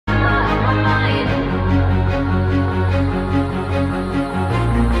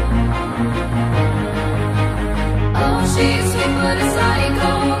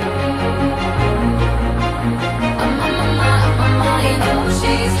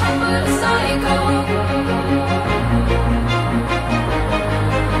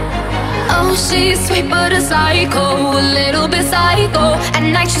she's sweet but a psycho, a little bit psycho. At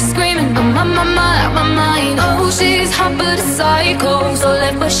night she's screaming, I'm on my mind, out my mind. Oh, she's hot but a psycho, so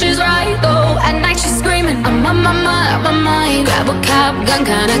left but she's right though. At night she's screaming, I'm on my mind, out my mind. Grab a cop gun,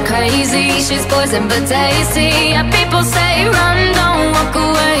 kinda crazy. She's poison but tasty. Yeah, people say run, don't walk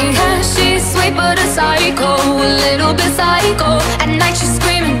away. Yeah, she's sweet but a psycho, a little bit psycho. At night she's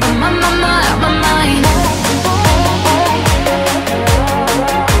screaming, I'm on my mind, out my mind.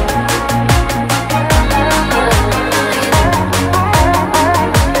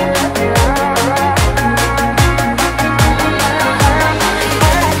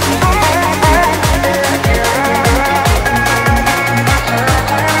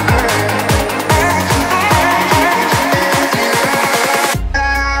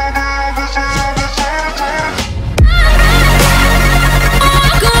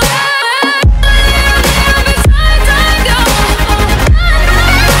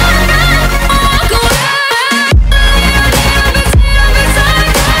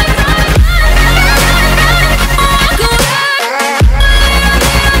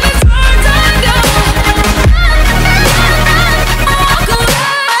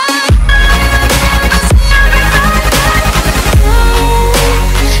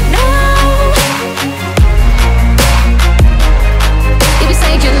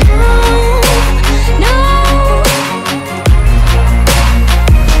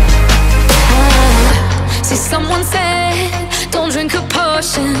 Someone said, don't drink her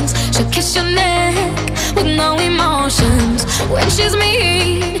potions. She'll kiss your neck with no emotions. When she's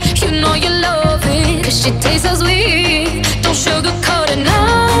mean, you know you love it, 'cause she tastes so sweet. Don't sugarcoat it, no,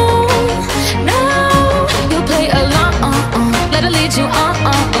 no. You'll play along, let her lead you on.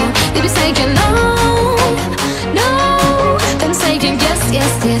 You'll be saying no, no, then saying yes,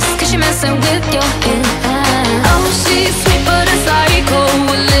 yes, yes, 'cause you're messing with your head.